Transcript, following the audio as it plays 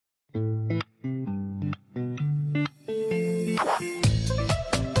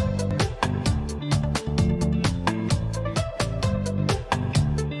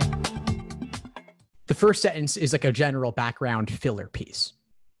first sentence is like a general background filler piece.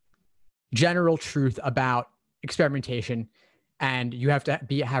 General truth about experimentation, and you have to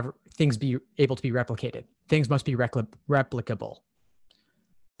have things be able to be replicated. Things must be replicable.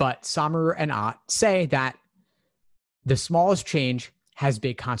 But Sommer and Ott say that the smallest change has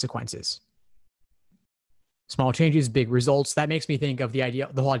big consequences. Small changes, big results. That makes me think of the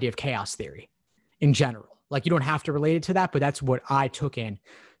whole idea of chaos theory in general. Like, you don't have to relate it to that, but that's what I took in.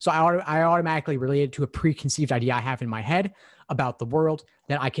 So I automatically related to a preconceived idea I have in my head about the world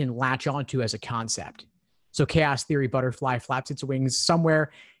that I can latch onto as a concept. So chaos theory, butterfly flaps its wings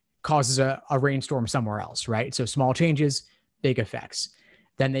somewhere, causes a rainstorm somewhere else, right? So small changes, big effects.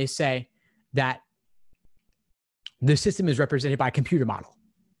 Then they say that the system is represented by a computer model.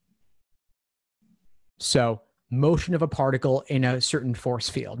 So motion of a particle in a certain force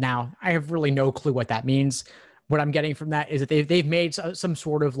field. Now, I have really no clue what that means. What I'm getting from that is that they've made some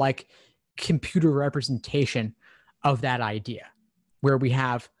sort of like computer representation of that idea, where we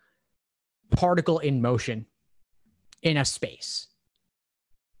have particle in motion in a space.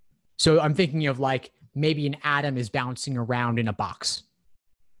 So I'm thinking of like maybe an atom is bouncing around in a box.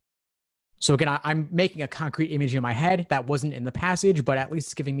 So again, I'm making a concrete image in my head that wasn't in the passage, but at least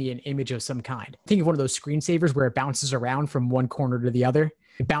it's giving me an image of some kind. Think of one of those screensavers where it bounces around from one corner to the other.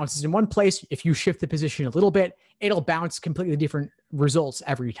 It bounces in one place. If you shift the position a little bit, it'll bounce completely different results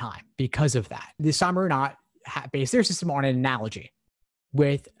every time because of that. The Sommer and Ott base their system on an analogy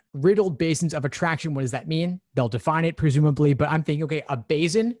with riddled basins of attraction. What does that mean? They'll define it presumably, but I'm thinking, okay, a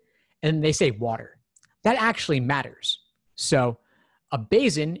basin, and they say water. That actually matters. So a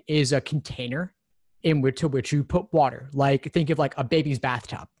basin is a container to which you put water. Like, think of like a baby's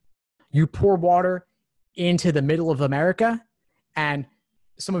bathtub. You pour water into the middle of America, and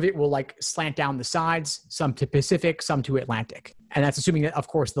some of it will like slant down the sides, some to Pacific, some to Atlantic. And that's assuming that, of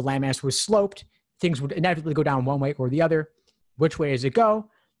course, the landmass was sloped. Things would inevitably go down one way or the other. Which way does it go?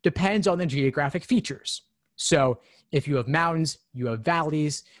 Depends on the geographic features. So if you have mountains, you have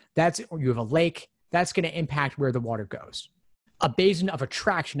valleys, or you have a lake, that's going to impact where the water goes. A basin of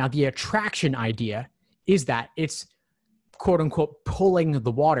attraction. Now, the attraction idea is that it's quote unquote pulling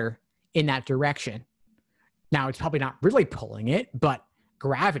the water in that direction. Now, it's probably not really pulling it, but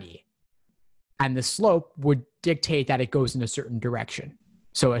gravity and the slope would dictate that it goes in a certain direction.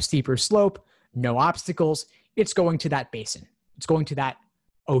 So a steeper slope, no obstacles, it's going to that basin. It's going to that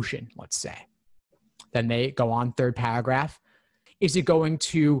ocean, let's say. Then they go on, third paragraph. Is it going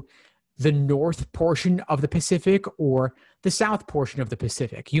to the north portion of the Pacific or the south portion of the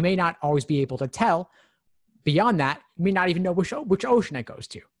Pacific? You may not always be able to tell. Beyond that, you may not even know which ocean it goes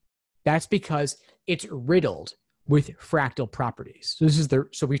to. That's because it's riddled with fractal properties.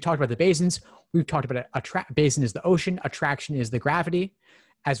 So we've talked about the basins. We've talked about basin is the ocean, attraction is the gravity,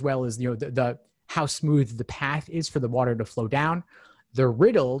 as well as the how smooth the path is for the water to flow down. The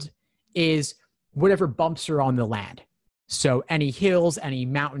riddled is whatever bumps are on the land. So any hills, any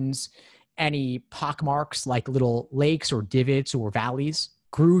mountains, any pockmarks like little lakes or divots or valleys,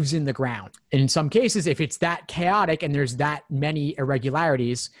 grooves in the ground. And in some cases, if it's that chaotic and there's that many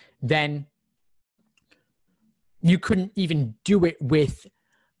irregularities, then you couldn't even do it with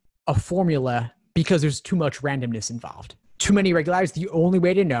a formula because there's too much randomness involved. Too many irregularities, the only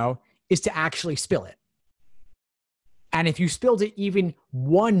way to know is to actually spill it. And if you spilled it even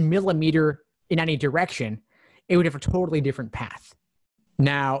 1 millimeter in any direction, it would have a totally different path.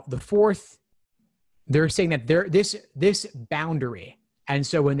 Now, the fourth, they're saying that this boundary, and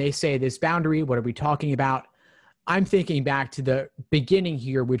so when they say this boundary, what are we talking about? I'm thinking back to the beginning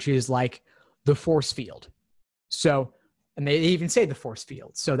here, which is like the force field. So, and they even say the force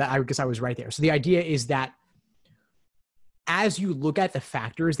field. So that, I guess I was right there. So the idea is that as you look at the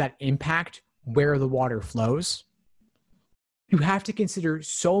factors that impact where the water flows, you have to consider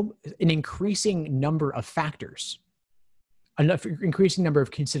an increasing number of factors, an increasing number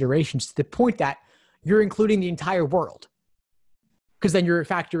of considerations to the point that you're including the entire world. Because then you're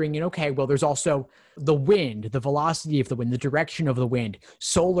factoring in, okay, well, there's also the wind, the velocity of the wind, the direction of the wind,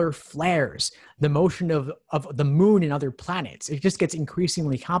 solar flares, the motion of the moon and other planets. It just gets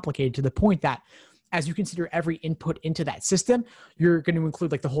increasingly complicated to the point that as you consider every input into that system, you're going to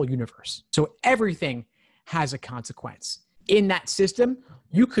include like the whole universe. So everything has a consequence. In that system,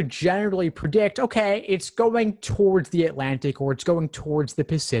 you could generally predict, okay, it's going towards the Atlantic or it's going towards the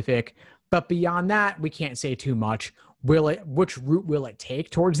Pacific. But beyond that, we can't say too much. Which route will it take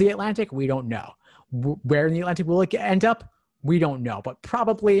towards the Atlantic? We don't know. Where in the Atlantic will it end up? We don't know. But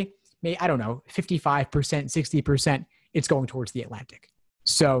probably, I don't know, 55%, 60%, it's going towards the Atlantic.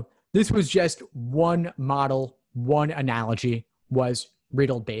 So this was just one model, one analogy was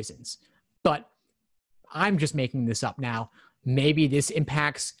riddled basins. But I'm just making this up now. Maybe this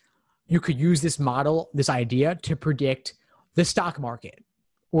impacts, you could use this model, this idea to predict the stock market,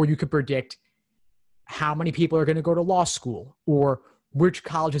 or you could predict how many people are going to go to law school, or which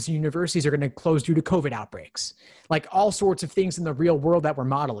colleges and universities are going to close due to COVID outbreaks. Like all sorts of things in the real world that we're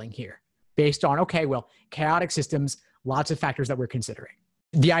modeling here based on, okay, well, chaotic systems, lots of factors that we're considering.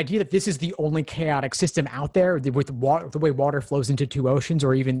 The idea that this is the only chaotic system out there with the way water flows into two oceans,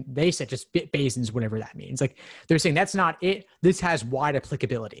 or even they said just basins, whatever that means. Like they're saying that's not it. This has wide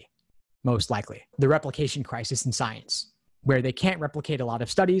applicability, most likely. The replication crisis in science, where they can't replicate a lot of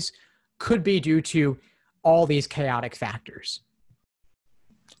studies, could be due to all these chaotic factors.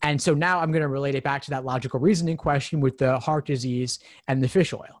 And so now I'm going to relate it back to that logical reasoning question with the heart disease and the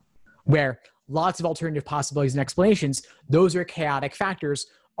fish oil, where lots of alternative possibilities and explanations, those are chaotic factors.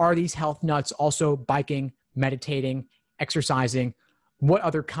 Are these health nuts also biking, meditating, exercising? What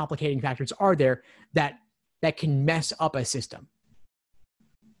other complicating factors are there that can mess up a system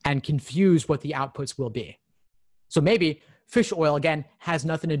and confuse what the outputs will be? So maybe fish oil, again, has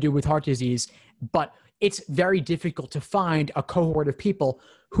nothing to do with heart disease, but it's very difficult to find a cohort of people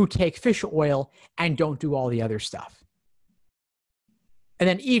who take fish oil and don't do all the other stuff. And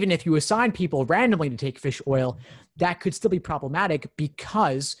then even if you assign people randomly to take fish oil, that could still be problematic,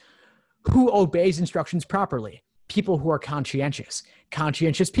 because who obeys instructions properly? People who are conscientious.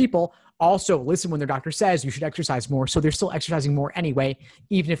 Conscientious people also listen when their doctor says you should exercise more, so they're still exercising more anyway,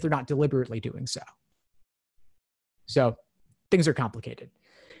 even if they're not deliberately doing so. So things are complicated.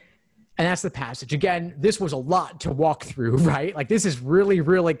 And that's the passage. Again, this was a lot to walk through, right? Like this is really,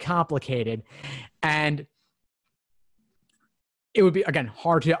 really complicated. And it would be, again,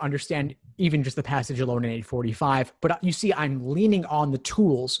 hard to understand even just the passage alone in 845. But you see, I'm leaning on the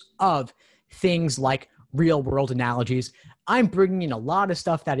tools of things like real world analogies. I'm bringing in a lot of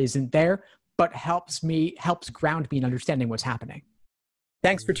stuff that isn't there, but helps ground me in understanding what's happening.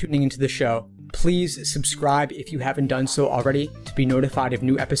 Thanks for tuning into the show. Please subscribe if you haven't done so already to be notified of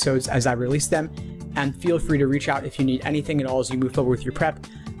new episodes as I release them. And feel free to reach out if you need anything at all as you move forward with your prep.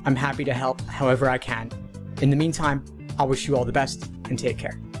 I'm happy to help however I can. In the meantime, I wish you all the best and take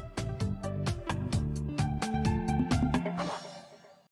care.